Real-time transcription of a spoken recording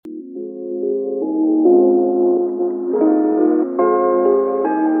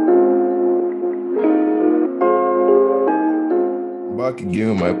Back again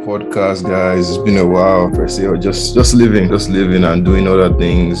with my podcast, guys. It's been a while. Per se, or just living and doing other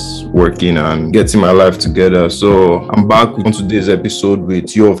things, working and getting my life together. So I'm back on today's episode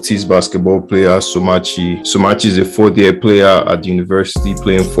with U of T's basketball player Somachi. Somachi is a fourth-year player at the university,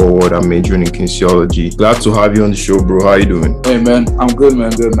 playing forward and majoring in kinesiology. Glad to have you on the show, bro. How you doing? Hey man, I'm good, man.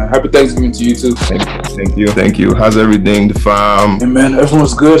 Good, man. Happy Thanksgiving to you too. Thank you. How's everything? The fam? Hey man,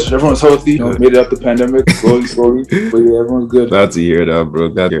 everyone's good. Everyone's healthy. Made it out the pandemic slowly. But yeah, everyone's good. Glad to hear that, bro.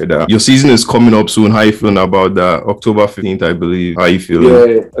 Glad to hear that. Your season is coming up soon. How you feeling about that? October 15th, I believe. How you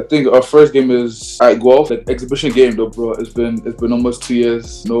feeling? Yeah, I think our first game is at golf, like exhibition game though, bro. It's been almost 2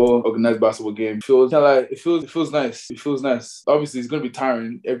 years. No organized basketball game. It feels nice. It feels nice. Obviously, it's gonna be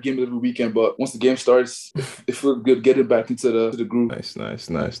tiring every game every weekend, but once the game starts, it feels good getting back into the groove.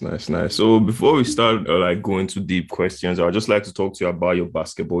 Nice. So before we start going to deep questions, I'd just like to talk to you about your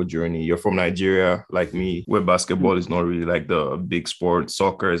basketball journey. You're from Nigeria, like me, where basketball is not really like the big sport.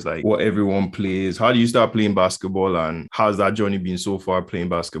 Soccer is like what everyone plays. How do you start playing basketball, and how's that journey been so far playing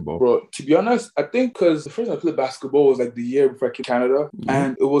basketball? Bro, to be honest, I think because the first time I played basketball was like the year before I came to Canada,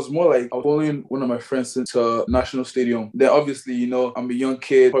 and it was more like I was following one of my friends into National Stadium. Then obviously, I'm a young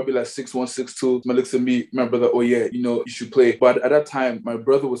kid, probably like 6'1", 6'2". Man looks at me, my brother, oh yeah, you should play. But at that time, my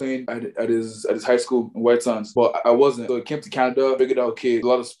brother was playing at his high school in White Sands, but I wasn't. So I came to Canada, figured out, okay, a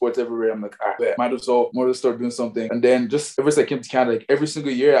lot of sports everywhere. I'm like, bet, might as well start doing something. And then just ever since I came to Canada, like every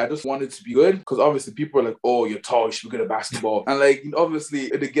single year, I just wanted to be good, because obviously people are like, oh, you're tall, you should be good at basketball. And like, obviously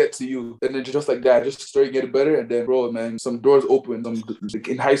it'll get to you. And then just like that, I just started getting better. And then, bro, man, some doors opened. Like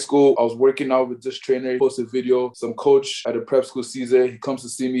in high school, I was working out with this trainer, posted a video, some coach at a prep school, Caesar, he comes to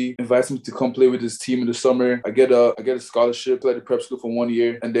see me, invites me to come play with his team in the summer. I get a scholarship, play at the prep school for 1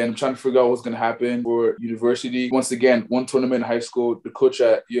 year. And then I'm trying to figure out what's going to happen for university. Once again, one tournament in high school, the coach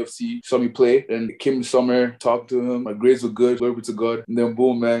at UFC saw me play, and it came in the summer, talked to him. My grades were good, glory be to God. And then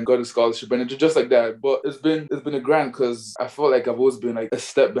boom, man, got a scholarship. And just like that. But it's been a grind, because I felt like I've always been like a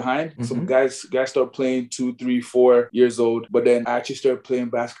step behind. Some guys start playing 2, 3, 4 years old. But then I actually started playing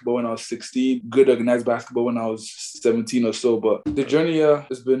basketball when I was 16. Good organized basketball when I was 17 or so. But the journey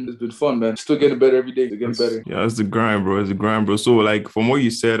has been fun, man. Still getting better every day. Getting better. Yeah, it's the grind, bro. So like from what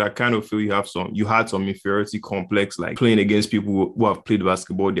you said, I kind of feel you had some inferiority complex, like playing against people who have played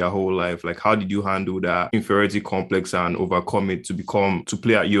basketball their whole life. Like, how did you handle that inferiority complex and overcome it to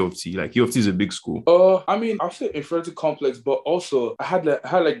play at U of T? Like, U of T is a big school. I mean, I'll say inferiority complex, but also I had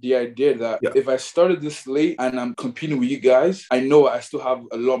like the idea that if I started this late and I'm competing with you guys, I know I still have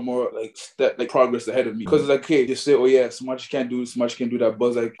a lot more like progress ahead of me. Because it's like, okay, they say, oh yeah, so much you can't do, so much you can do that, but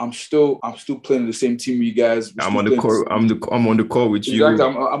it's like I'm still playing the same team with you guys. I'm on the court. I'm on the court with you.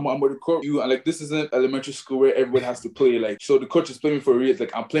 Exactly. I'm on the court with you, and like this isn't elementary school where everyone has to play. Like, so the coach is playing for a reason.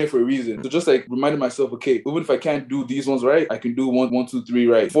 Like, I'm playing for a reason. So just like reminding myself, okay, even if I can't do these ones right, I can do 1, 2, 3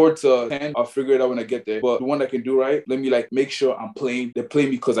 right. 4 to 10, I'll figure it out when I get there. But the one I can do right, let me like make sure I'm playing. They're playing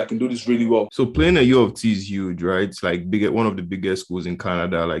me because I can do this really well. So playing at U of T is huge, right? It's like one of the biggest schools in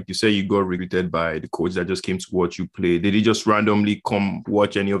Canada. Like you say, you got recruited by the coach that just came to watch you play. Did he just randomly come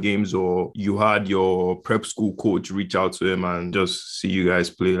watch any of your games, or you had your prep school coach reach out to him and just see you guys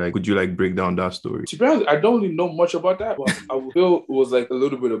play? Like, could you like break down that story? To be honest, I don't really know much about that, but I feel it was like a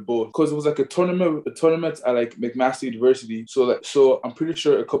little bit of both, because it was like a tournament at like McMaster University. So I'm pretty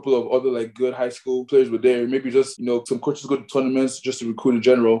sure a couple of other like good high school players were there. Maybe just some coaches go to tournaments just to recruit in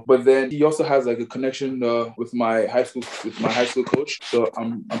general. But then he also has like a connection with my high school coach. So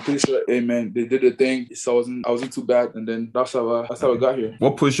I'm pretty sure, hey man, they did a thing. So I wasn't too bad, and then that's how I got here.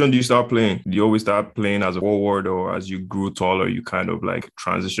 What position do you start playing? Do you always start playing as a forward, or as you grew taller, you kind of like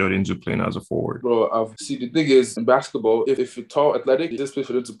transitioned into playing as a forward? Bro, the thing is, in basketball, if you're tall, athletic, it's just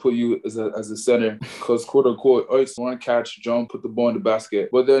for them to put you as a center, because quote unquote, always run, catch, jump, put the ball in the basket.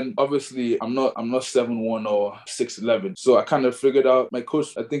 But then obviously I'm not 7'1" or 6'11". So I kind of figured out, my coach,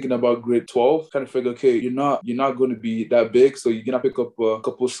 thinking about grade 12, kind of figured, okay, you're not going to be that big, so you're gonna pick up a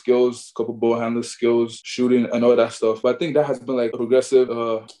couple skills, couple ball handler skills, shooting and all that stuff. But I think that has been like a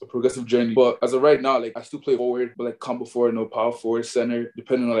progressive journey. But as of right now, like I still play forward, but like combo forward, no power forward, center,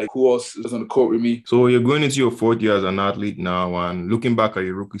 depending on like who else is on the court with me. So you're going into your 4th year as an athlete now, and looking back at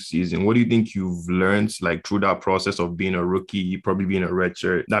your rookie season, what do you think you've learned like through that process of being a rookie, probably being a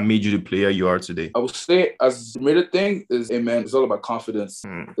redshirt, that made you the player you are today? I would say as the major thing is, hey man, it's all about confidence.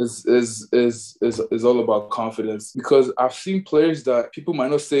 Is all about confidence, because I've seen players that people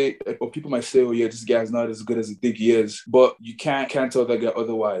might not say, or people might say, oh yeah, this guy's not as good as he think he is, but you can't tell that guy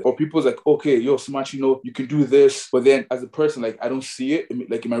otherwise. Or people's like, okay, yo, Somachi, you can do this, but then as a person, like I don't see it,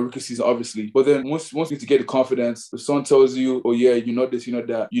 like in my rookie season, obviously. But then once you get the confidence, if someone tells you, oh yeah, you know this, you know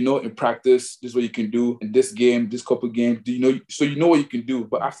that, in practice, this is what you can do in this game, this couple games, game. Do you know? So you know what you can do.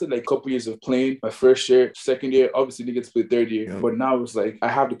 But after like a couple years of playing, my first year, second year, obviously didn't get to play third year. But now it's like I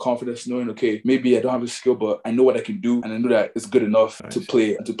have the confidence knowing, okay, maybe I don't have the skill, but I know what I can do, and I know that it's good enough to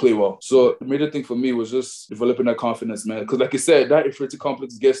play and to play well. So the major thing for me was just developing that confidence, man. Because like I said, that inferiority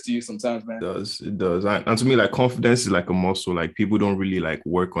complex gets to you sometimes, man. It does. And to me, like confidence is like a muscle. Like people don't really like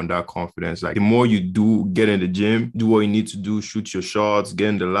work on that confidence. Like the more you do get in the gym, do what you need to do, shoot your shots, get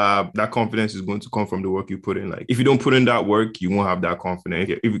in the lab, that confidence is going to come from the work you put in. Like if you don't put in that work, you won't have that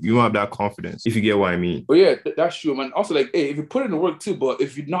confidence. If you don't have that confidence, if you get what I mean. But yeah, that's true, man. Also, like, hey, if you put in the work too, but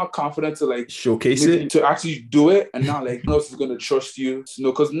if you're not confident to like showcase it, to actually do it, and now like no one else is gonna trust you,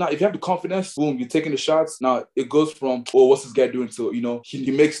 because now if you have the confidence, boom, you're taking the shots. Now it goes from, oh, what's this guy doing? So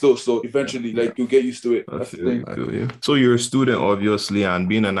he makes those, so eventually like you'll get used to it. That's the thing. I feel you. So you're a student, obviously, and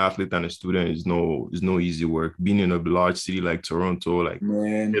being an athlete and a student is no easy work. Being in a large city like Toronto, like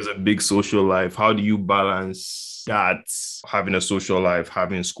man, there's a big social life. How do you balance that, having a social life,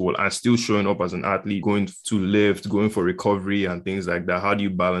 having school, and still showing up as an athlete, going to lift, going for recovery and things like that? How do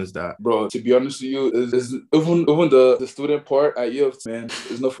you balance that? Bro, to be honest with you, is even the student part at UF, man,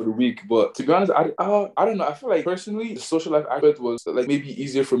 is not for the weak. But to be honest, I don't know. I feel like personally, the social life aspect was like maybe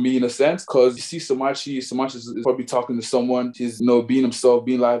easier for me in a sense, because you see Samachi is probably talking to someone, he's being himself,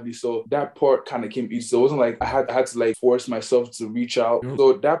 being lively. So that part kind of came easy. So it wasn't like I had to like force myself to reach out.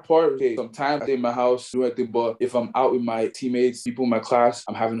 So that part, okay, sometimes I stay in my house, do anything, but if I'm out with my teammates, people in my class,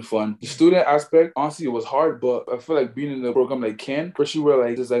 I'm having fun. The student aspect, honestly, it was hard, but I feel like being in a program like Ken, especially where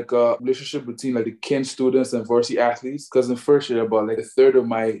like there's like a relationship between like the Ken students and varsity athletes. Because in first year, about like a third of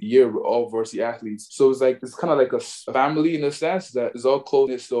my year were all varsity athletes. So it's kind of like a family in a sense that is all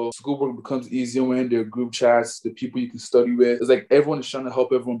close. So schoolwork becomes easier when there are group chats, the people you can study with. It's like everyone is trying to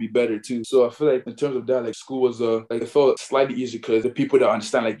help everyone be better too. So I feel like in terms of that, like school was like it felt slightly easier because the people that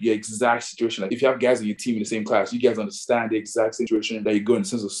understand like your exact situation. Like if you have guys on your team in the same class, you guys understand the exact situation that you go in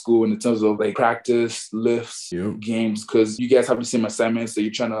terms of school and in terms of like practice, lifts, games, because you guys have the same assignments that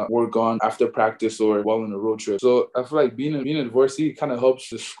you're trying to work on after practice or while on a road trip. So I feel like being in varsity kind of helps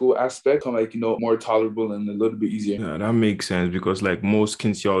the school aspect come like, more tolerable and a little bit easier. Yeah, that makes sense because like most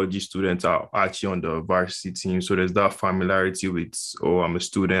kinesiology students are actually on the varsity team. So there's that familiarity with, oh, I'm a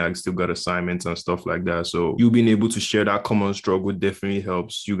student, I still got assignments and stuff like that. So you being able to share that common struggle definitely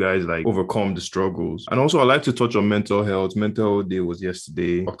helps you guys like overcome the struggles. And also I like to touch on mental health. Mental Health Day was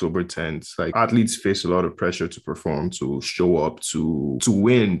yesterday, October 10th. Like athletes face a lot of pressure to perform, to show up, to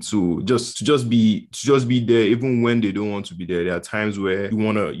win, to just be there even when they don't want to be there. There are times where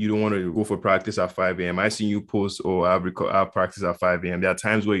you don't want to go for practice at 5 a.m. I seen you post, oh, I have practice at 5 a.m. There are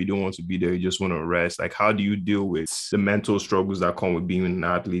times where you don't want to be there, you just want to rest. Like how do you deal with the mental struggles that come with being an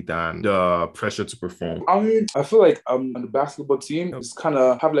athlete and the pressure to perform? I mean, I feel like on the basketball team, it's kind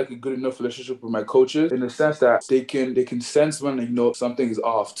of have like a good enough relationship with my coaches in the sense that they can sense when something is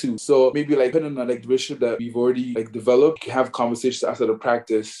off too. So maybe like depending on like the relationship that we've already like developed, you can have conversations after the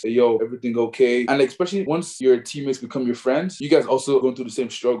practice. Say, yo, everything okay? And like, especially once your teammates become your friends, you guys also going through the same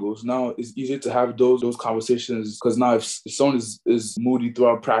struggles. Now it's easier to have those conversations because now if someone is moody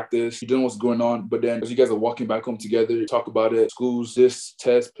throughout practice, you don't know what's going on, but then as you guys are walking back home together, you talk about it. Schools, this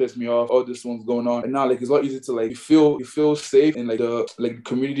test pissed me off. Oh, this one's going on, and now like it's a lot easier to like you feel safe in like the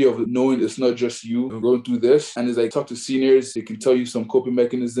community of knowing it's not just you going through this. And it's like talk to seniors, they can tell you some coping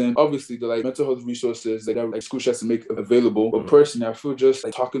mechanism. Obviously, the like mental health resources that like school has to make available. But personally, I feel just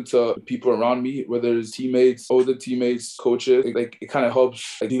like talking to people around me, whether it's teammates, older teammates, coaches, like it kind of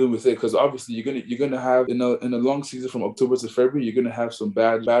helps like dealing with it because obviously you're gonna have in a long season from October to February, you're gonna have some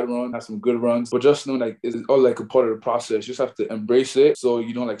bad runs, have some good runs. But just know like it's all like a part of the process. You just have to embrace it so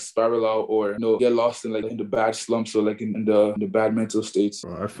you don't like spiral out or get lost in like in the bad slumps or like in the bad mental states.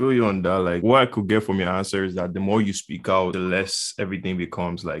 I feel you on that. Like what I could get from your answer is that the more you speak out, the less everything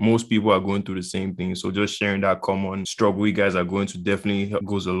becomes. Like most people are going through the same thing. So just sharing that common struggle you guys are going to definitely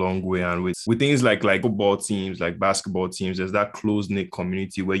goes a long way. And with things like football teams, like basketball teams, there's that close-knit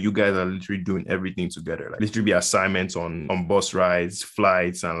community where you guys are literally doing everything together. Like literally be assignments on bus rides,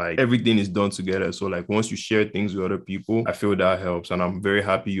 flights, and like everything is done together. So like once you share things with other people, I feel that helps. And I'm very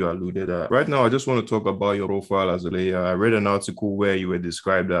happy you alluded that. Right now, I just want to talk about your profile as a player. I read an article where you were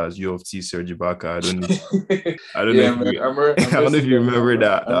described as U of T Serge Ibaka. I don't know if you remember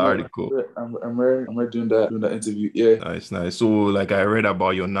that article. I'm doing that interview. Yeah. Nice. So like I read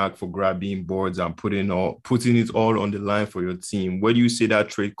about your knack for grabbing boards and putting it all on the line for your team. Where do you say that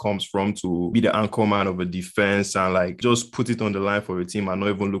trait comes from to be the anchor man of a defense and like just put it on the line for your team and not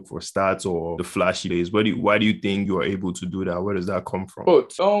even look for stats or the flashy plays? Why do you think you are able to do that? Where does that come from?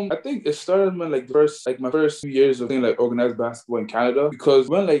 I think it started when my first few years of playing like organized basketball in Canada because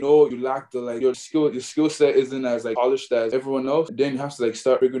when like you lack the like your skill set set isn't as like polished as everyone else, then you have to like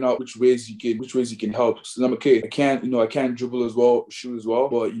start figuring out which ways you can help. So I'm okay. I can't dribble as well, shoot as well,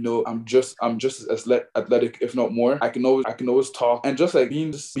 but I'm just as athletic, if not more. I can always talk, and just like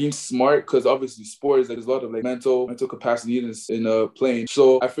being smart, because obviously sports, like, there's a lot of like mental capacity in playing.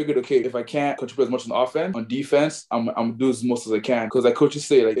 So I figured, okay, if I can't contribute as much on offense, on defense, I'm do as much as I can, because like coaches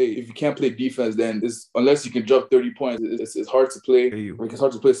say, like, hey, if you can't play defense, then unless you can drop 30 points, it's hard to play. Like, it's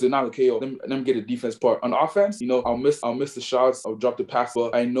hard to play. So now, okay, let me get the defense part. On offense, I'll miss the shots, I'll drop the pass,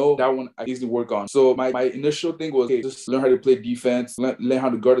 but I know that one I easily work on. So my initial thing was, okay, just learn how to play defense, learn how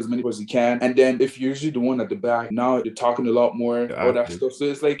to guard as many as you can, and then if you're usually the one at the back, now you're talking a lot more, all that stuff. So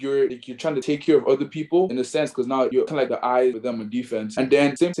it's like you're trying to take care of other people in a sense, because now you're kind of like the eye for them on defense. And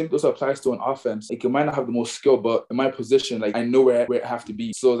then same also applies to on offense. Like, you might not have the most skill, but in my position, like, I know where I have to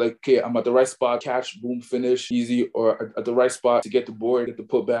be. So like, okay, I'm at the right spot, catch, boom, finish, easy, or at the right spot to get the board, get the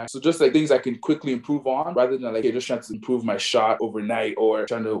putback. So just like things I can quickly improve on, rather than like, hey, just trying to improve my shot overnight, or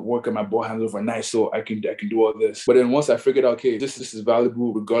trying to work on my ball handle overnight so I can do all this. But then once I figured out, okay, this is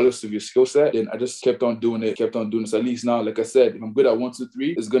valuable regardless of your skill set, then I just kept on doing it. So at least now, like I said, if I'm good at 1, 2,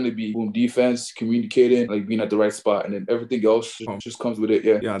 3, it's gonna be boom, defense, communicating, like being at the right spot, and then everything else just comes with it.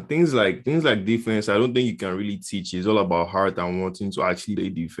 Yeah, things like defense, I don't think you can really teach. It's all about heart and wanting to actually play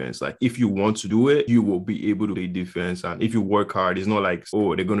defense. Like, if you want to do it, you will be able to play defense. And if you work hard, it's not like,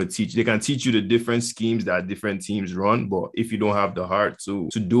 oh, they can teach you the different schemes that different teams run, but if you don't have the heart to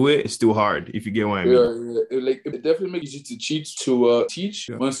do it, it's still hard, if you get what I mean. Yeah. It definitely makes you to teach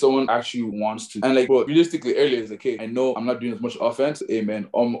when someone actually wants to. And like, bro, realistically, earlier it's like, hey, I know I'm not doing as much offense. Hey man,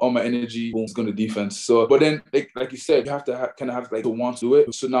 all my energy boom, is going to defense. So, but then like you said, you have to kind of have like to want to do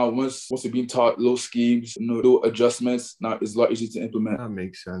it. So now once you're being taught low schemes, low adjustments, now it's a lot easier to implement. That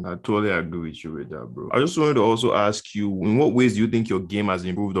makes sense. I totally agree with you with that, bro. I just wanted to also ask you, in what ways do you think your game has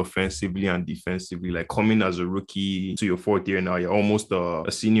improved offensively and defensively? Like, coming as a rookie to your 4th year now, you're almost a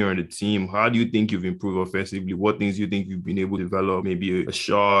senior on the team. How do you think you've improved offensively? What things do you think you've been able to develop? Maybe a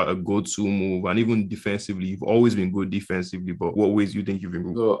shot, a go-to move, and even defensively. You've always been good defensively, but what ways do you think you've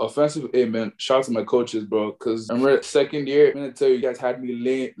improved? So offensive, hey man, shout out to my coaches, bro. Because I remember 2nd year, I'm gonna tell you guys had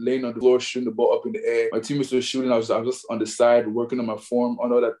me laying on the floor, shooting the ball up in the air. My teammates were shooting. I was just on the side, working on my form,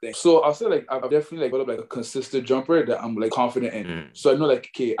 on all that thing. So I'll say, like, I've definitely like developed like a consistent jumper that I'm like confident in. So I know, like,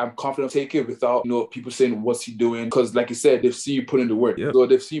 okay, I'm confident taking it without people saying what's he doing. Because like you said, they've seen you put in the work. Yeah. So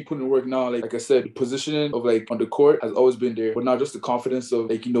they've seen you put in the work now. Like I said, the positioning of like on the court has always been there, but now just the confidence of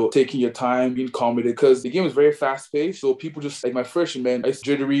like taking your time, being calm with it. Because the game is very fast paced. So people just like my freshman, man, I used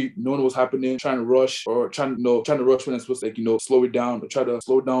to jittery, knowing what was happening, to rush, or trying to rush when I'm supposed to slow it down, or try to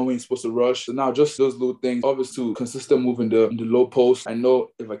slow down when you're supposed to rush. So now just those little things, obviously consistent move in the low post. I know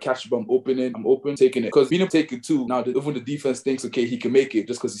if I catch the ball, I'm open, taking it. Because being able to take it too, now even the defense thinks, okay, he can make it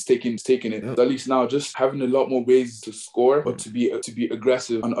just because he's taking it. Yeah. So at least now just having a lot more ways to score or to be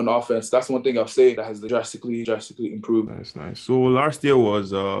aggressive on offense. That's one thing I'll say that has drastically improved. Nice. So last year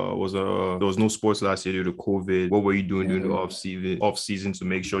was there was no sports last year due to COVID. What were you doing during the off season to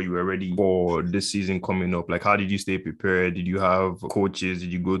make sure you were ready for this season coming up? Like, how did you stay prepared? Did you have coaches?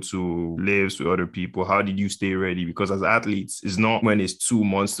 Did you go to lives with other people? How did you stay ready? Because as athletes, it's not when it's 2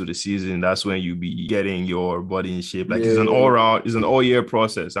 months to the season that's when you be getting your body in shape. Like, it's an all year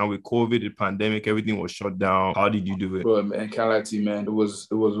process. And with COVID, the pandemic, everything was shut down. How did you do it? Bro, man, can't lie to you, man. It was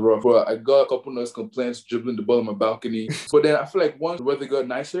rough. Bro, I got a couple noise complaints dribbling the ball on my balcony. But then I feel like once the weather got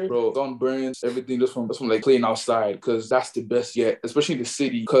nicer, bro, sunburns, everything just from like playing outside, because that's the best yet, especially in the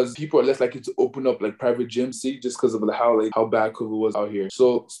city, because people are less likely to open up like private gyms, see, just because of how bad COVID was out here.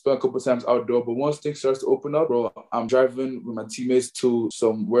 So spent a couple times outdoor, but once things starts to open up, bro, I'm driving with my teammates to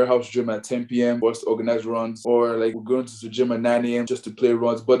some warehouse gym at 10 p.m. for us to organize runs, or like we're going to the gym at 9 a.m. just to play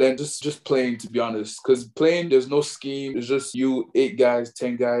runs. But then just playing, to be honest, because playing, there's no scheme. It's just you, 8 guys,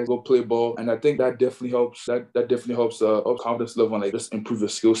 10 guys, go play ball. And I think that definitely helps. That definitely helps confidence level and like just improve your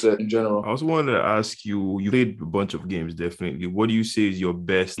skill set in general. I also wanted to ask you played a bunch of games, definitely. What do you say is your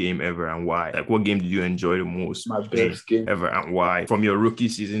best game ever and why? Like, what game did you enjoy the most? My best game ever and why? From your rookie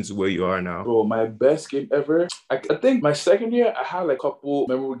season to where you are now. Bro, my best game ever. I think my 2nd year, I had like a couple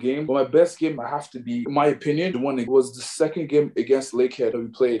memorable games, but my best game, I have to be, in my opinion, the one that was the 2nd game against Lakehead that we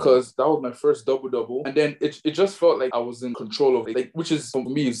played, because that was my first double. And then it just felt like I was in control of it, like, which is for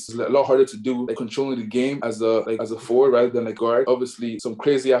me is a lot harder to do, like controlling the game as a forward rather than like guard. Obviously, some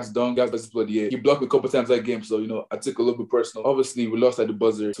crazy ass dunk, guys, he blocked me a couple times that game, so I took a little bit personal. Obviously, we lost at the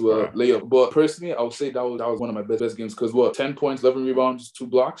buzzer to a layup, but personally, I would say that was one of my best games, because 10 points, 11 rebounds, 2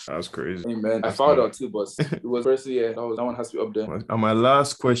 blocks. That's crazy. Hey man, I fouled out too, but it was personally, that one has to be up there. And my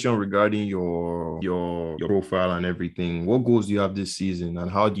last question regarding your profile and everything: what goals do you have this season, and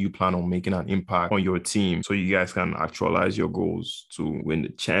how do you plan on making an impact on your team so you guys can actualize your goals to win the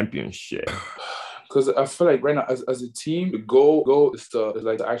championship? Because I feel like right now, as a team, the goal is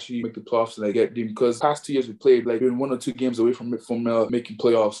to actually make the playoffs and like get deep. Because past 2 years we played like been 1 or 2 games away from making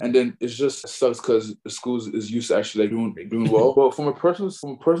playoffs, and then it sucks because the schools is used to actually doing well. But from a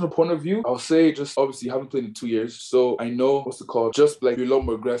personal point of view, I'll say just obviously haven't played in 2 years, so I know what's it called. Just like be a lot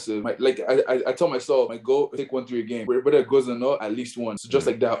more aggressive. I tell myself my goal is take 1-3 a game. Whether it goes or not, at least one. So just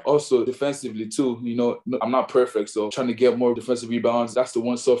like that. Also defensively too. I'm not perfect, so trying to get more defensive rebounds. That's the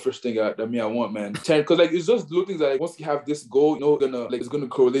one selfish thing that I want, man. Because like it's just little things that like, once you have this goal, it's gonna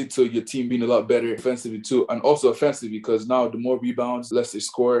correlate to your team being a lot better defensively too, and also offensively, because now the more rebounds, less they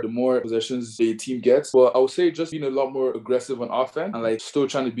score, the more possessions the team gets. But I would say just being a lot more aggressive on offense and like still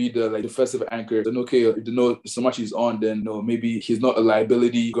trying to be the like defensive anchor. Then okay, if they know so much he's on, then maybe he's not a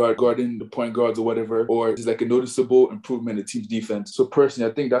liability guarding the point guards or whatever, or it's like a noticeable improvement in the team's defense. So personally,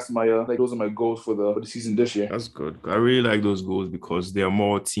 I think that's my those are my goals for the season this year. That's good. I really like those goals because they are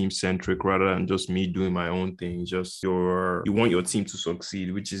more team centric rather than just me doing my own thing. Just you want your team to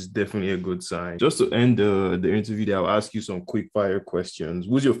succeed, which is definitely a good sign. Just to end the interview, I'll ask you some quick fire questions.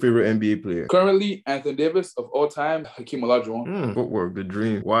 Who's your favorite NBA player? Currently, Anthony Davis. Of all time, Hakeem Olajuwon. Footwork, the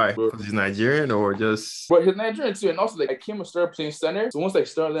dream. Why? Because he's Nigerian or just? But he's Nigerian too, and also like Hakeem started playing center. So once like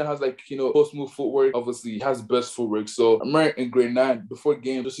Sterling has like post move footwork, obviously he has best footwork. So I remember in grade 9 before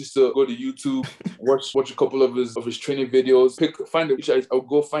game, just used to go to YouTube, watch a couple of his training videos, I'll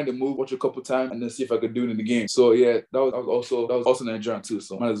go find a move, watch a couple times, and then see if I could do it in the game. So yeah, that was also Nigerian too.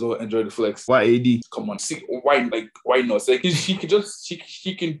 So might as well enjoy the flex. Why AD? Come on, see why not? It's like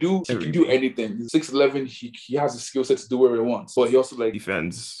she can do anything. He's 6'11". He has the skill set to do whatever he wants. But he also like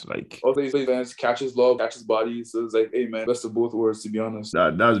defense, also he plays defense, catches love, catches body. So it's like, hey man, best of both worlds, to be honest.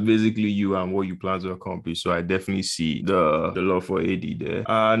 That's basically you and what you plan to accomplish. So I definitely see the love for AD there.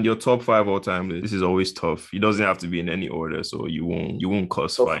 And your top 5 all time list. This is always tough. It doesn't have to be in any order, so you won't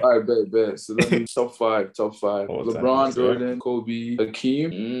cuss. Top 5, bet. So let me top five. All LeBron, time, Jordan, Kobe, Hakeem,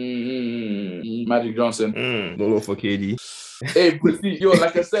 Magic Johnson. Lolo for KD. Hey, but see,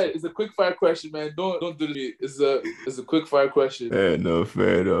 like I said, it's a quick fire question, man. Don't do it. It's a quick fire question. Fair enough.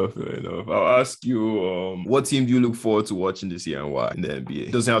 I'll ask you, what team do you look forward to watching this year and why in the NBA?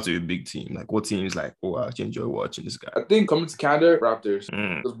 It doesn't have to be a big team. Like, what team is like, oh, I actually enjoy watching this guy? I think coming to Canada, Raptors.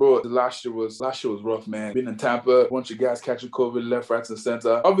 Because bro, last year was rough, man. Being in Tampa, a bunch of guys catching COVID left, right, and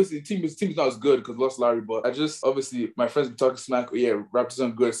center. Obviously, the team is not as good because lost Larry, but obviously my friends be talking smack. Oh, yeah, Raptors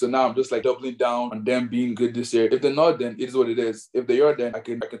aren't good. So now I'm just like doubling down on them being good this year. If they're not, then it is what it is. If they are, then I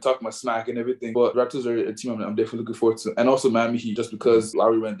can talk my smack and everything. But Raptors are a team I'm definitely looking forward to, and also Miami Heat, just because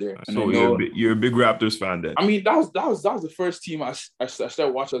Lowry went there. And so you're a big Raptors fan then? I mean, that was the first team I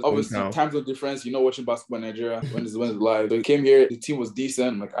started watching. Obviously, time zone difference. Watching basketball in Nigeria when it's live. So I came here, the team was decent.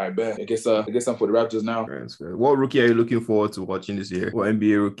 I'm like, I bet. I guess I'm for the Raptors now. Fair. What rookie are you looking forward to watching this year? What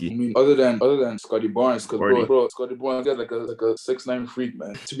NBA rookie? I mean, other than Scotty Barnes, because bro, Scotty Barnes is like a 6'9" freak,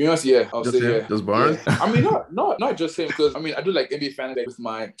 man. To be honest, yeah, I'll say yeah. Just Barnes? Yeah. I mean, not just him, because I mean, I do like NBA fan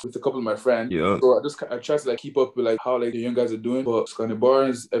with a couple of my friends. Yeah. So I try to like keep up with like how like the young guys are doing. But Scotty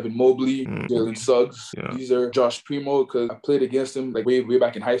Barnes, Evan Mobley, Jalen Suggs, these are Josh Primo, because I played against him like way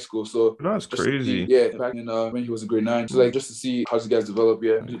back in high school. So that's crazy. Back in when he was in grade 9. So like just to see how these guys develop.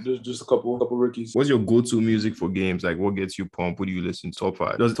 Yeah, just a couple rookies. What's your go-to music for games? Like, what gets you pumped? What do you listen to? Top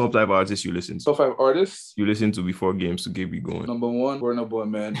 5. Those top 5 artists you listen to? Top 5 artists you listen to before games to get you going? Number 1, Burna Boy,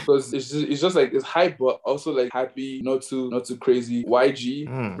 man, because it's just like it's hype, but also like happy, not too crazy.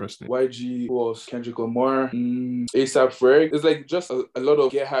 YG, who else? Kendrick Lamar, A$AP Ferg. It's like just a lot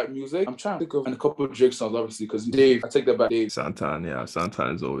of get hype music. I'm trying to think of and a couple of Drake songs, obviously, because Dave, I take that back. Dave.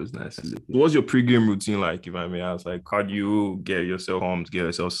 Santan is always nice. What's your pre-game routine like, if I may ask? Like, how do you get yourself pumped, get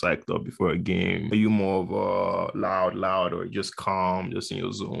yourself psyched up before a game? Are you more of a loud, or just calm, just in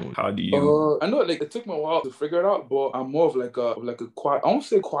your zone? How do you? I know, like, it took me a while to figure it out, but I'm more of like a quiet. I won't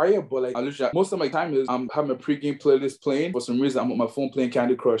say quiet, but like I literally most of my time is I'm having a pre-game playlist playing. For some reason, I'm on my phone playing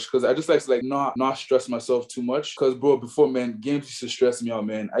Candy Crush, because I just like to not stress myself too much. Because bro, before, man, games used to stress me out,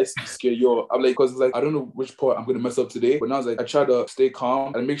 man. I used to be scared, I'm like, because it's like I don't know which part I'm gonna mess up today. But now it's like I try to stay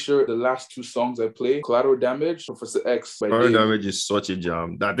calm and make sure the last 2 songs I play, Collateral Damage, Professor X. Collateral Damage is such a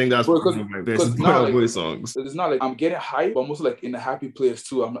jam. I think that's one of my best songs. It's not like I'm getting hype, but I'm also like in a happy place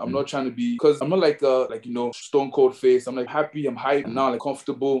too. I'm not trying to be, because I'm not like stone cold face. I'm like happy, I'm hyped, and now I'm like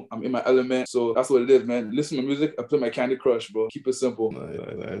comfortable. I'm in my element. So that's what it is, man. Listen to my music, I play my Candy Crush, bro. Keep it simple.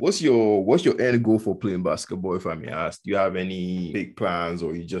 What's your end goal for playing basketball, if I may ask? Do you have any big plans,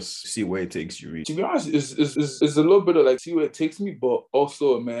 or you just see where it takes you? To be honest, it's a little bit of like see where it takes me, but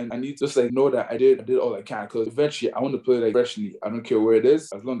also, man, I need to just like know that I did all I can, because eventually I want to play like professionally. I don't care where it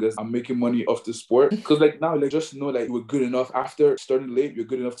is, as long as I'm making money off the sport. Because like now, like just know like you were good enough after starting late, you're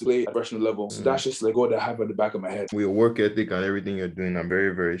good enough to play at professional level. So that's just like what I have at the back of my head. With your work ethic and everything you're doing, I'm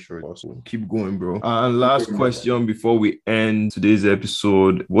very, very sure. Also, keep going, bro. And last question before we end today's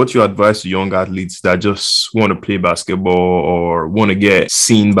episode: what's your advice to young athletes that just want to play basketball or want to get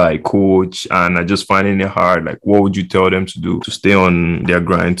seen by a coach and are just finding it hard? Like, what would you tell them to do to stay on their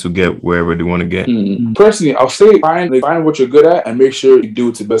grind to get wherever they want to get? Personally, I'll say find what you're good at and make sure you do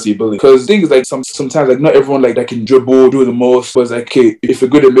it to the best of your ability. Because things like sometimes like not everyone like that can dribble, do the most. But it's like, okay, if you're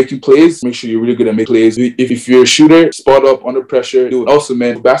good at making plays, make sure you're really good at making plays. If you're a shooter, spot up under pressure, do it. Also,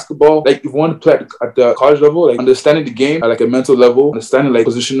 man, basketball, like if you want to play at the college level, like understanding the game at like a mental level, understanding like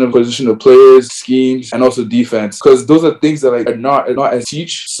position of players, schemes, and also defense. Because those are things that like are not as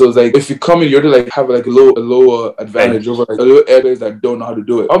teach. So it's like if you come in, you're to like have like a lower advantage over like a little players that don't know how to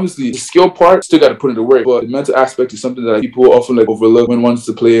do it. Obviously, the skill part still got to put in the work, but the mental aspect is something that like, people often like overlook when wants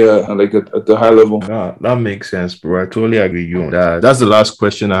to play like at the high level. That makes sense, bro. I totally agree with you on that. That's the last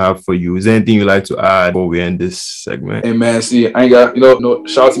question I have for you. Is there anything you'd like to add before we end this segment? Hey man, see, I ain't got no.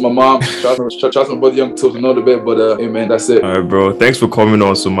 Shout out to my mom, shout out to my brother Young to know the bit, but hey man, that's it. All right, bro. Thanks for coming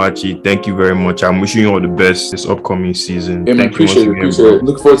on, Somachi. Thank you very much. I'm wishing you all the best this upcoming season. Hey man, appreciate it.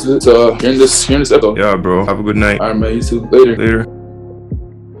 Look forward to hearing this episode. Yeah, bro. Have a good night. All right, man. You too. Later.